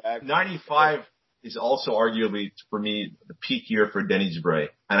yeah. 95 is also arguably for me the peak year for Dennis Bray,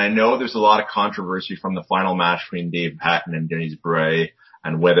 and I know there's a lot of controversy from the final match between Dave Patton and Dennis Bray,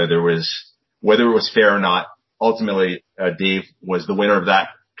 and whether it was fair or not. Ultimately, Dave was the winner of that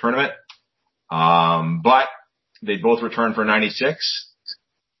tournament, but they both returned for 96,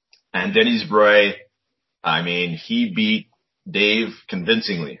 and Dennis Bray, I mean, he beat Dave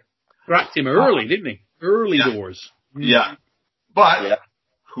convincingly. Cracked him early, didn't he? Early doors. Yeah. But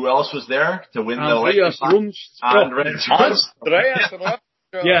who else was there to win Andreas Rundström.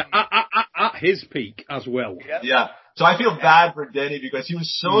 Yeah, at his peak as well. Yeah. So I feel bad for Denny because he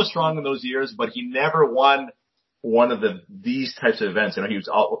was so strong in those years, but he never won one of these types of events. He was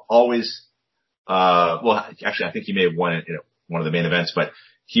always, actually I think he may have won it in one of the main events, but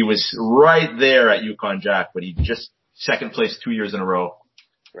he was right there at Yukon Jack, but he just second place 2 years in a row.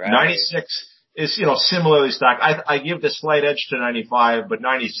 Right. 96 is, similarly stacked. I give the slight edge to 95, but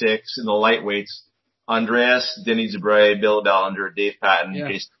 96 in the lightweights, Andreas, Denny Bray, Bill Ballinger, Dave Patton,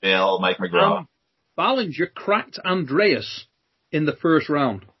 Jason Bale, Mike McGraw. Ballinger cracked Andreas in the first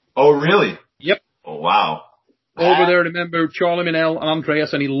round. Oh, really? Yep. Oh, wow. Over there, remember Charlie Minnell and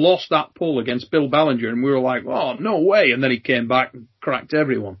Andreas, and he lost that pull against Bill Ballinger, and we were like, oh, no way. And then he came back and cracked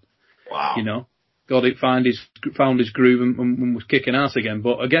everyone. Wow. You know, got it, found his groove and was kicking ass again.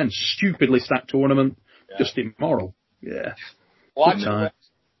 But again, stupidly stacked tournament, just immoral. Yeah. Watch it.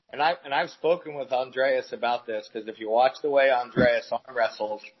 And I've spoken with Andreas about this, because if you watch the way Andreas arm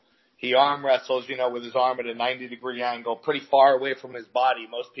wrestles, he arm wrestles, you know, with his arm at a 90-degree angle, pretty far away from his body.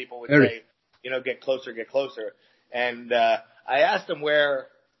 Most people would say, you know, get closer, get closer. And I asked him where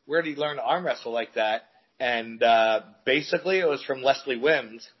did he learn to arm wrestle like that? And basically it was from Leslie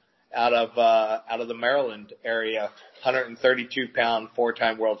Wims out of the Maryland area, 132-pound,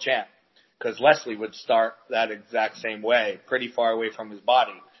 4-time world champ. Because Leslie would start that exact same way, pretty far away from his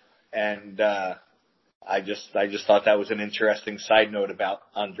body. And I just thought that was an interesting side note about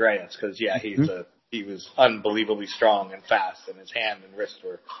Andreas, because he was unbelievably strong and fast, and his hand and wrist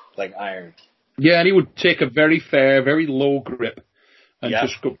were like iron. Yeah, and he would take a very fair, very low grip and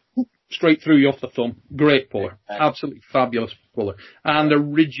just go straight through you off the thumb. Great puller. Exactly. Absolutely fabulous puller. And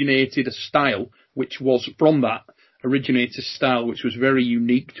originated a style which was very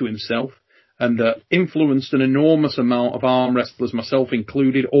unique to himself, and influenced an enormous amount of arm wrestlers, myself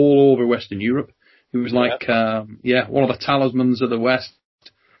included, all over Western Europe. He was like, one of the talismans of the West.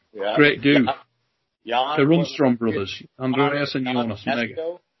 Yeah. Great dude. Jan, the Rundstrom brothers, Andreas and Jonas.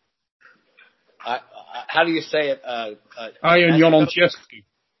 Mega. How do you say it? Iron Jonancescu.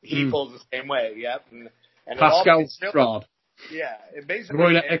 He pulls the same way, yep. And Pascal Strad. Yeah, it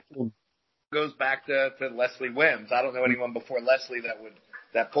basically goes back to Leslie Wims. I don't know anyone before Leslie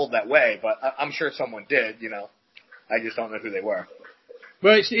that pulled that way, but I'm sure someone did, you know. I just don't know who they were.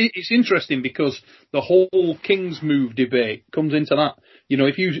 Well, it's interesting because the whole King's move debate comes into that. You know,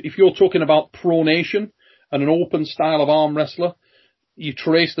 if you're talking about pronation and an open style of arm wrestler, you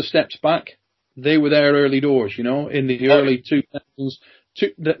trace the steps back. They were there early doors, you know, in the early 2000s.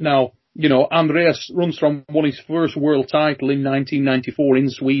 Now, you know, Andreas Rundstrom won his first world title in 1994 in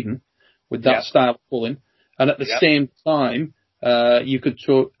Sweden with that style of pulling. And at the same time, you could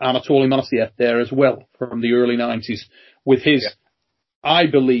talk Anatoly Manasiev there as well from the early 90s with his, I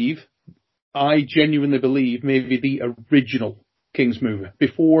genuinely believe, maybe the original King's mover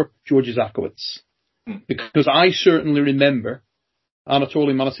before Georgi Zakowicz. Because I certainly remember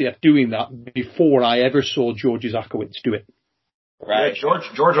Anatoly Manasiev doing that before I ever saw Georgi Zakowicz do it. Right. Yeah,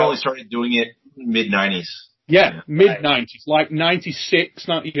 George only started doing it mid-90s. Yeah, mid-90s, like 96,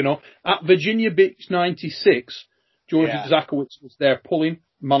 you know. At Virginia Beach 96, Georgi Zakowicz was there pulling,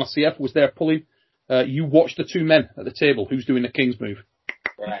 Manasiev was there pulling. You watched the two men at the table. Who's doing the King's move?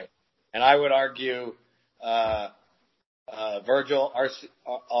 Right. And I would argue Virgil Arciero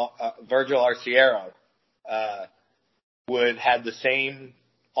would have the same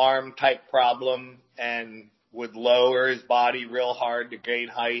arm type problem and would lower his body real hard to gain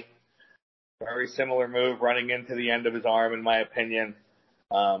height. Very similar move, running into the end of his arm, in my opinion.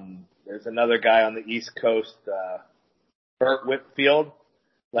 There's another guy on the East Coast, Burt Whitfield,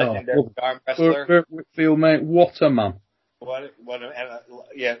 legendary arm wrestler. Burt Whitfield, mate, what a man.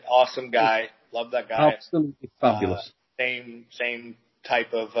 Awesome guy. Love that guy. Absolutely fabulous. Same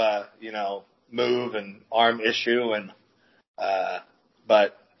type of, move and arm issue. And,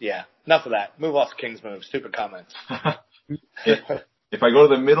 but yeah, enough of that. Move off King's move. Stupid comments. If I go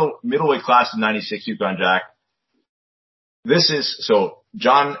to the middleweight class of 96 Yukon Jack,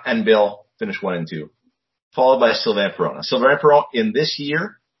 John and Bill finished 1 and 2, followed by Sylvain Perron. Now, Sylvain Perron in this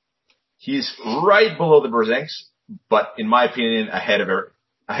year, he's right below the Brzezinks, but in my opinion, ahead of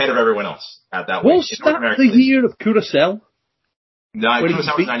everyone else at that weight. Was that the year of Curacao? No,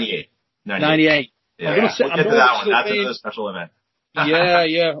 Curacao was 98. 98. Yeah, we'll get to that one. That's another special event.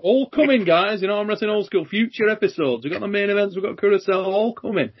 Yeah. All coming, guys, in Armwrestling Old School. Future episodes. We've got the main events, we've got Curacao, all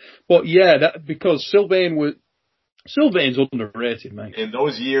coming. But yeah, because Sylvain's underrated, mate. In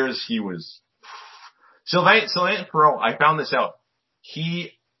those years, he was... Sylvain Perron, I found this out.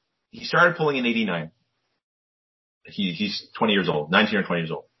 He started pulling in 89. He's 20 years old, 19 or 20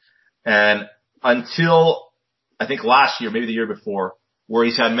 years old. And until, I think last year, maybe the year before, where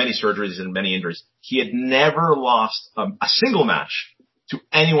he's had many surgeries and many injuries, he had never lost a single match to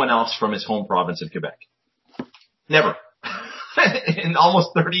anyone else from his home province of Quebec. Never. In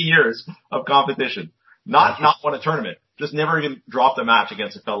almost 30 years of competition. Not won a tournament. Just never even dropped a match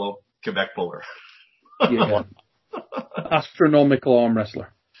against a fellow Quebec puller. Yeah. Astronomical arm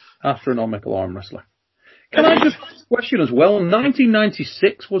wrestler. Can I just ask a question as well? In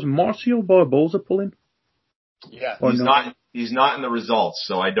 1996, was Marcio Barboza pulling? Yeah. He's not in the results,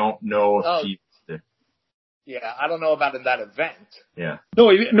 so I don't know if he... Yeah, I don't know about in that event. Yeah.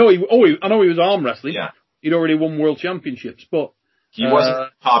 I know he was arm wrestling. Yeah. He'd already won world championships, but he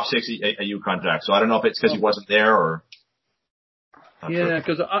wasn't top 6 at Yukon Jack. So I don't know if it's because he wasn't there or. Yeah,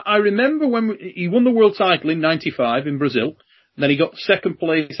 because I remember when he won the world title in '95 in Brazil. And then he got second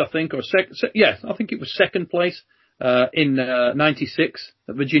place, I think, I think it was second place in '96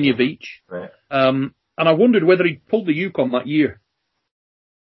 at Virginia Beach. Right. And I wondered whether he pulled the Yukon that year.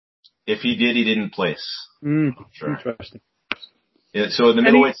 If he did, he didn't place. Sure. Interesting. Yeah, so in the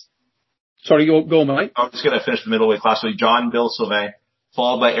middleweight. Sorry, go, mate. I'm just going to finish the middleweight class. So John Bill Sylvain,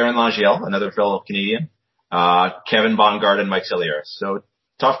 followed by Aaron Langiel, another fellow Canadian, Kevin Bongard, and Mike Saliers. So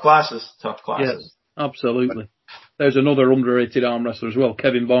tough classes. Yes, absolutely. There's another underrated arm wrestler as well,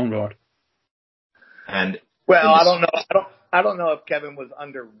 Kevin Bongard. And I don't know. I don't know if Kevin was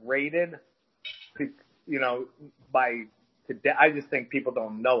underrated. By today, I just think people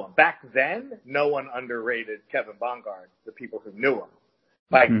don't know him. Back then, no one underrated Kevin Bongard. The people who knew him.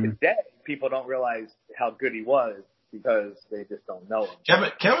 By today, people don't realize how good he was because they just don't know him.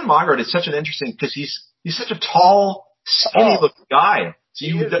 Kevin Bongard is such an interesting because he's such a tall, skinny looking guy. So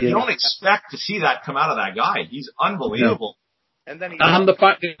you don't expect to see that come out of that guy. He's unbelievable. Yeah. And the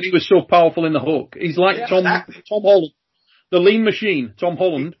fact that he was so powerful in the hook. He's like Tom Holland. The lean machine, Tom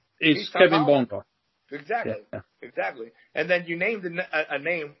Holland, is Kevin Bongard. Exactly. Yeah. Exactly. And then you named a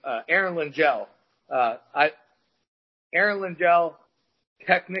name, Aaron Langell. Aaron Langell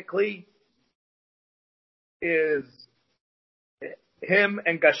technically is him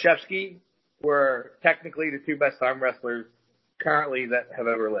and Gashevsky were technically the two best arm wrestlers currently that have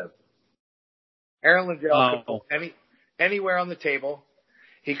ever lived. Aaron Langell could go anywhere on the table.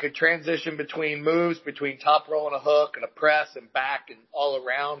 He could transition between moves, between top roll and a hook and a press and back and all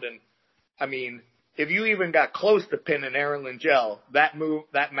around. And I mean, if you even got close to pinning Aaron Langell, that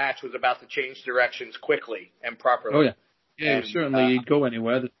match was about to change directions quickly and properly. Oh yeah. Yeah, and, certainly he'd go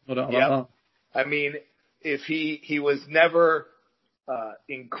anywhere. No doubt about that. I mean, if he was never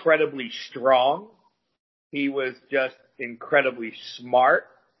incredibly strong, he was just incredibly smart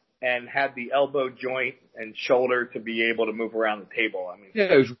and had the elbow joint and shoulder to be able to move around the table. I mean,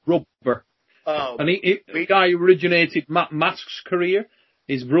 yeah, it was rubber. And the guy who originated Matt Mask's career,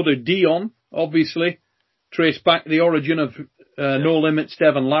 his brother Dion, obviously, traced back the origin of No Limits,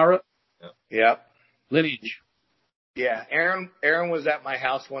 Devon Larratt. Yeah. Lineage. Yeah, Aaron was at my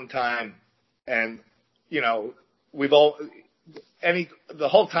house one time, and the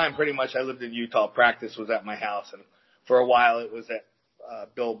whole time pretty much I lived in Utah. Practice was at my house, and for a while it was at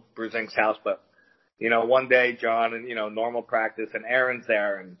Bill Bruzink's house. But one day John and normal practice, and Aaron's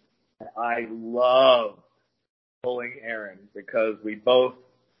there, and I love pulling Aaron because we both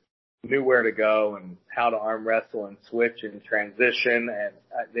knew where to go and how to arm wrestle and switch and transition, and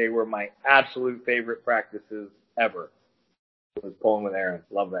they were my absolute favorite practices ever. It was pulling with Aaron.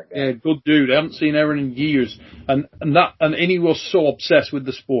 Love that guy. Yeah, good dude. I haven't seen Aaron in years, and he was so obsessed with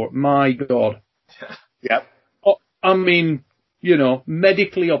the sport. My God. Yep. I mean,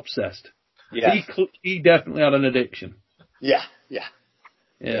 medically obsessed. Yeah. He definitely had an addiction. Yeah.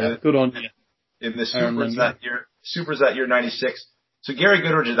 Yeah. Good on you. In the Supers that year, 96. So Gary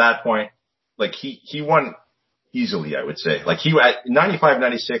Goodridge at that point, like he won easily, I would say. Like at 95,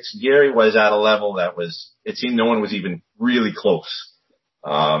 96, Gary was at a level that it seemed no one was even really close.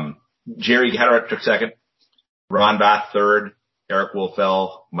 Jerry Hederer took second, Ron Bath third, Eric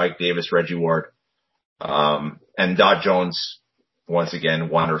Wolfell, Mike Davis, Reggie Ward, and Dot Jones once again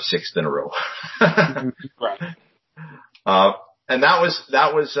won her sixth in a row. Right. And that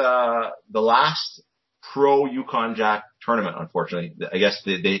was the last pro Yukon Jack tournament, unfortunately. I guess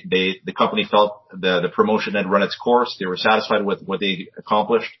the company felt the promotion had run its course. They were satisfied with what they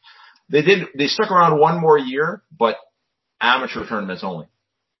accomplished. They stuck around one more year, but amateur tournaments only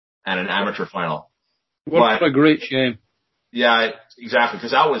and an amateur final. What a great shame. Yeah, exactly.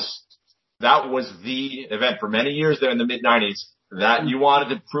 Cause that was the event for many years there in the mid 90s that you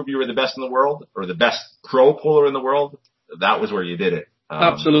wanted to prove you were the best in the world or the best pro puller in the world. That was where you did it.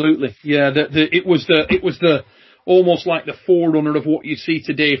 Absolutely. Yeah. It was the almost like the forerunner of what you see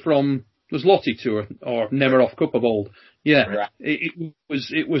today from the Zloty Tour or Nemiroff Cup of old. Yeah. Right. It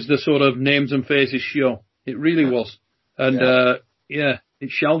was the sort of names and faces show. It really was. And, it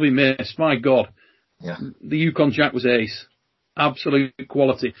shall be missed. My God. Yeah. The Yukon Jack was ace. Absolute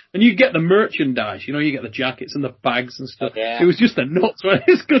quality. And you get the merchandise, you get the jackets and the bags and stuff. Yeah. It was just a nuts, right?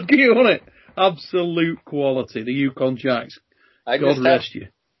 It's good gear, wasn't it? Absolute quality, the Yukon Jacks. God rest you.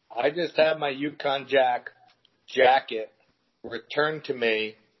 I just had my Yukon Jack jacket returned to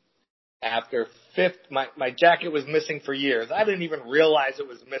me after my jacket was missing for years. I didn't even realize it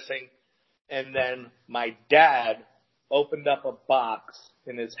was missing And then my dad opened up a box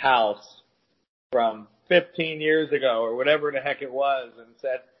in his house from 15 years ago or whatever the heck it was and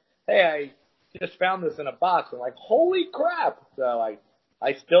said, hey, I just found this in a box. I'm like, holy crap. So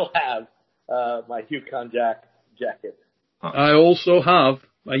I still have my Yukon jacket. I also have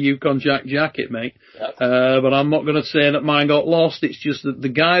a Yukon jacket, mate. Yep. But I'm not going to say that mine got lost. It's just that the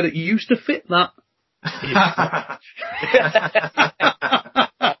guy that used to fit that.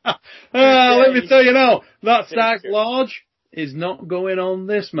 Let me tell you now, that size large is not going on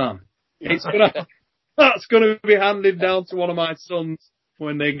this man. That's gonna be handed down to one of my sons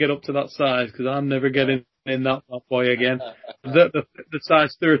when they get up to that size, because I'm never getting in that boy again. The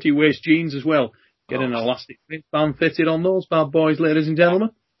size 30 waist jeans as well. Get an elastic waistband fitted on those bad boys, ladies and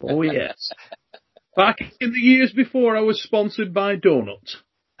gentlemen. Oh yes. Back in the years before I was sponsored by Donut.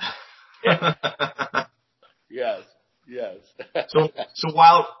 Yes. So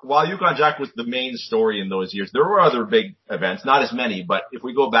while Yukon Jack was the main story in those years, there were other big events, not as many, but if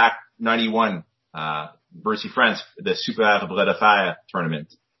we go back 91, Bercy, France, the Super Bras de Fer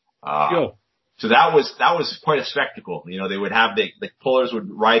tournament. So that was quite a spectacle. You know, they would have the pullers would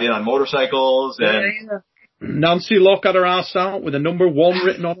ride in on motorcycles and Nancy Locke had her ass out with a number 1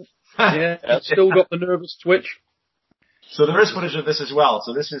 written on it. Yeah, still got the nervous twitch. So there is footage of this as well.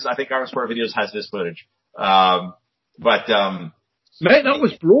 So this is, I think Armsport Videos has this footage. Mate, that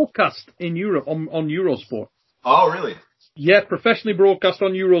was broadcast in Europe on Eurosport. Oh, really? Yeah, professionally broadcast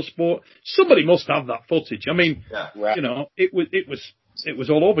on Eurosport. Somebody must have that footage. I mean, you know, it was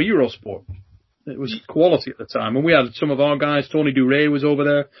all over Eurosport. It was quality at the time, and we had some of our guys. Tony Duray was over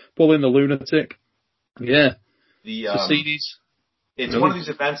there pulling the lunatic. Yeah, the CDs. It's one of these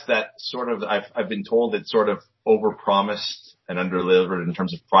events that sort of I've been told it sort of overpromised and underdelivered in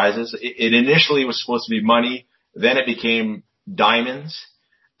terms of prizes. It initially was supposed to be money, then it became diamonds,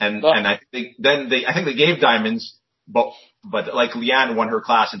 and I think they gave diamonds, but like Leanne won her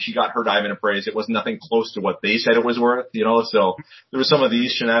class and she got her diamond appraised. It was nothing close to what they said it was worth, you know. So there were some of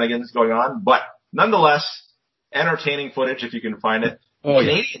these shenanigans going on, but nonetheless, entertaining footage if you can find it.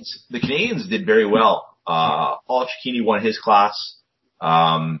 The Canadians did very well. Paul Cicchini won his class.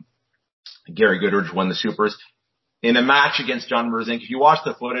 Gary Goodridge won the supers. In a match against John Merzink, if you watch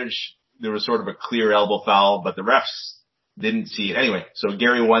the footage, there was sort of a clear elbow foul, but the refs didn't see it. Anyway, so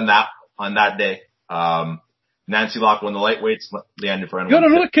Gary won that on that day. Nancy Locke won the lightweights. Leanne Dufresne won. You got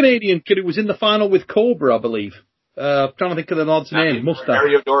another Canadian kid who was in the final with Cobra, I believe. Trying to think of the lad's name. Mustard.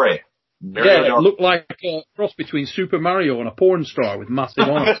 Mario Dore. Yeah, it looked like a cross between Super Mario and a porn star with massive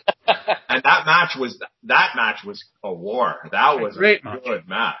arms. And that match was a war. That was a great good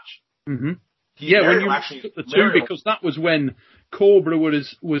match. Mm-hmm. Yeah, when you look at the two, because that was when Cobra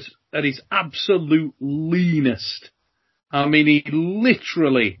was at his absolute leanest. I mean, he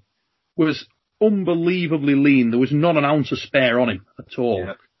literally was unbelievably lean. There was not an ounce of spare on him at all.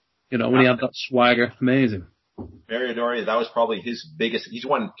 Yeah. You know, when he had that swagger, amazing. Mario Dore, that was probably his biggest. He's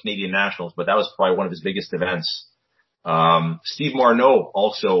won Canadian Nationals, but that was probably one of his biggest events. Steve Marneau,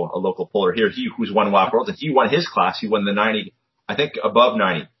 also a local puller here, who's won WAF Worlds, and he won his class. He won the 90, I think above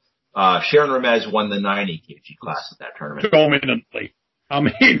 90. Sharon Ramez won the 90 kg class at that tournament. Dominantly. I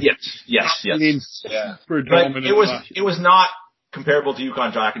mean, yes. I mean, super dominant. It was not comparable to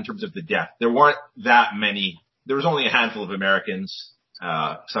Yukon Jack in terms of the depth. There weren't that many. There was only a handful of Americans,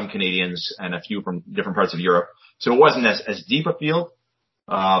 some Canadians, and a few from different parts of Europe. So it wasn't as deep a field,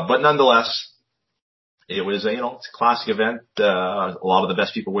 but nonetheless, it was it's a classic event. A lot of the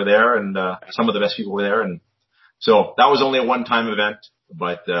best people were there, and some of the best people were there, and so that was only a one-time event.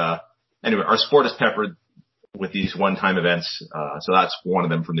 But anyway, our sport is peppered with these one-time events, so that's one of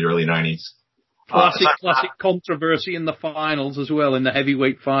them from the early 90s. Classic controversy in the finals as well, in the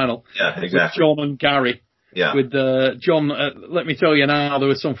heavyweight final. Yeah, exactly. With John and Gary. Yeah. With John, let me tell you now, there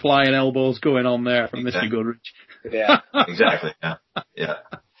was some flying elbows going on there from Mr. Goodrich. Yeah, exactly. Yeah.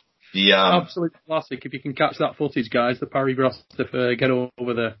 The absolute classic. If you can catch that footage, guys, the Parry Grass, get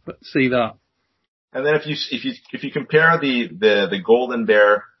over there, see that. And then if you compare the Golden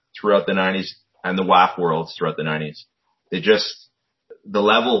Bear throughout the 90s and the WAF Worlds throughout the 90s, the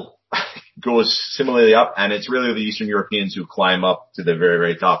level goes similarly up, and it's really the Eastern Europeans who climb up to the very,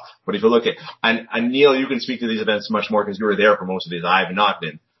 very top. But if you look at, and Neil, you can speak to these events much more because you were there for most of these. I have not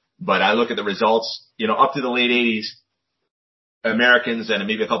been. But I look at the results, up to the late 80s, Americans and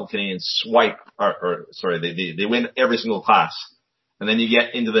maybe a couple Canadians they win every single class. And then you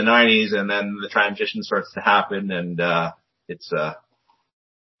get into the 90s, and then the transition starts to happen, and it's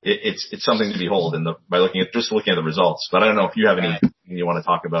it's something to behold by looking at the results. But I don't know if you have anything you want to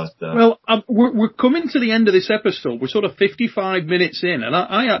talk about. Well, we're coming to the end of this episode. We're sort of 55 minutes in, and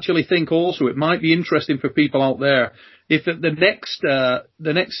I actually think also it might be interesting for people out there if at the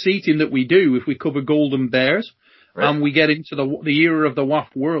next seating that we do, if we cover Golden Bears. Right. And we get into the era of the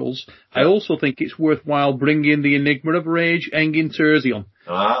WAF Worlds. I also think it's worthwhile bringing the Enigma of Rage, Engin Terzion.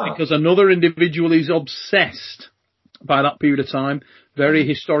 Because another individual is obsessed by that period of time, very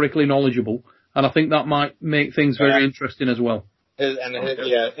historically knowledgeable, and I think that might make things very interesting as well.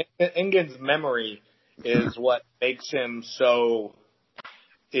 Engin's memory is what makes him so,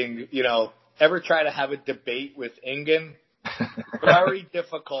 ever try to have a debate with Engin? Very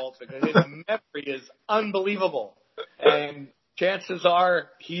difficult because his memory is unbelievable. And chances are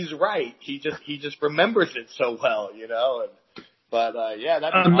he's right. He just remembers it so well,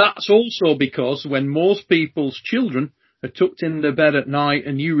 that's also because when most people's children are tucked in their bed at night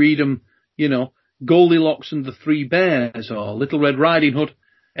and you read them, Goldilocks and the Three Bears or Little Red Riding Hood,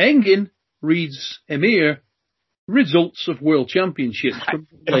 Engin reads Emir results of World Championships from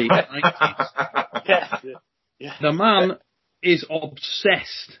the late 90s. Yes. The man is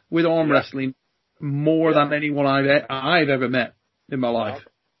obsessed with arm wrestling more than anyone I've ever met in my life.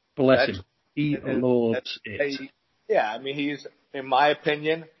 Bless him. He loves it. Yeah, I mean, he's, in my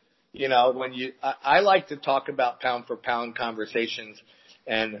opinion, I like to talk about pound for pound conversations,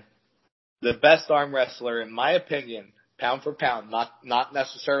 and the best arm wrestler, in my opinion, pound for pound, not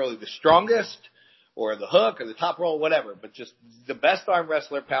necessarily the strongest or the hook or the top roll, whatever, but just the best arm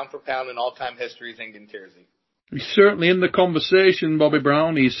wrestler, pound for pound in all-time history is Engin Terzi. He's certainly in the conversation, Bobby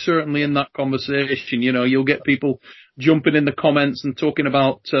Brown. He's certainly in that conversation. You'll get people jumping in the comments and talking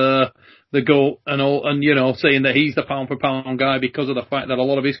about the GOAT and all, and saying that he's the pound for pound guy because of the fact that a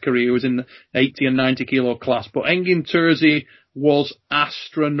lot of his career was in the 80 and 90 kilo class. But Engin Terzi was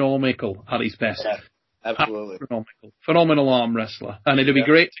astronomical at his best. Yeah, absolutely. Astronomical. Phenomenal arm wrestler. And it'd be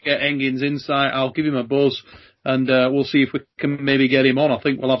great to get Engin's insight. I'll give him a buzz and we'll see if we can maybe get him on. I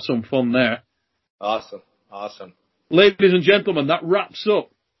think we'll have some fun there. Awesome. Ladies and gentlemen, that wraps up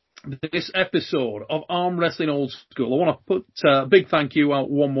this episode of Arm Wrestling Old School. I want to put a big thank you out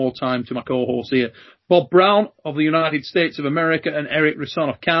one more time to my co-hosts here, Bob Brown of the United States of America and Eric Roussin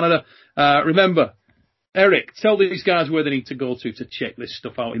of Canada. Remember, Eric, tell these guys where they need to go to check this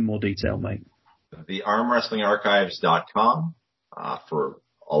stuff out in more detail, mate. The armwrestlingarchives.com for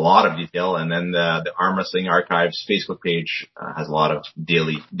a lot of detail, and then the Arm Wrestling Archives Facebook page has a lot of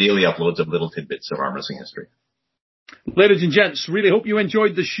daily uploads of little tidbits of arm wrestling history. Ladies and gents, really hope you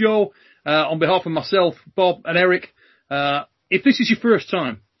enjoyed the show. On behalf of myself, Bob and Eric, if this is your first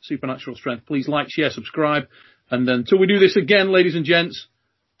time, Supernatural Strength, please like, share, subscribe, and until we do this again, ladies and gents,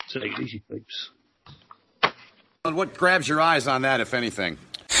 take it easy, peeps. What grabs your eyes on that, if anything?